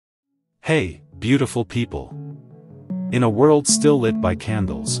Hey, beautiful people. In a world still lit by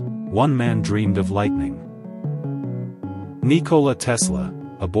candles, one man dreamed of lightning. Nikola Tesla,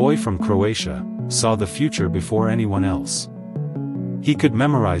 a boy from Croatia, saw the future before anyone else. He could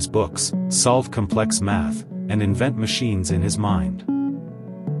memorize books, solve complex math, and invent machines in his mind.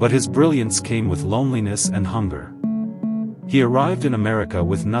 But his brilliance came with loneliness and hunger. He arrived in America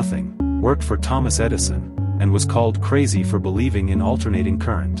with nothing, worked for Thomas Edison, and was called crazy for believing in alternating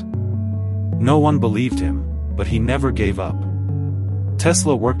current. No one believed him, but he never gave up.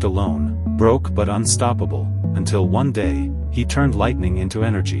 Tesla worked alone, broke but unstoppable, until one day, he turned lightning into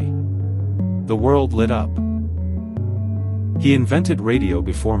energy. The world lit up. He invented radio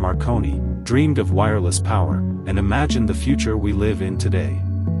before Marconi, dreamed of wireless power, and imagined the future we live in today.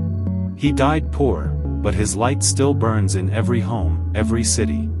 He died poor, but his light still burns in every home, every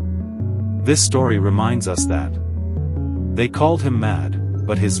city. This story reminds us that they called him mad,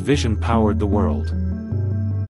 but his vision powered the world.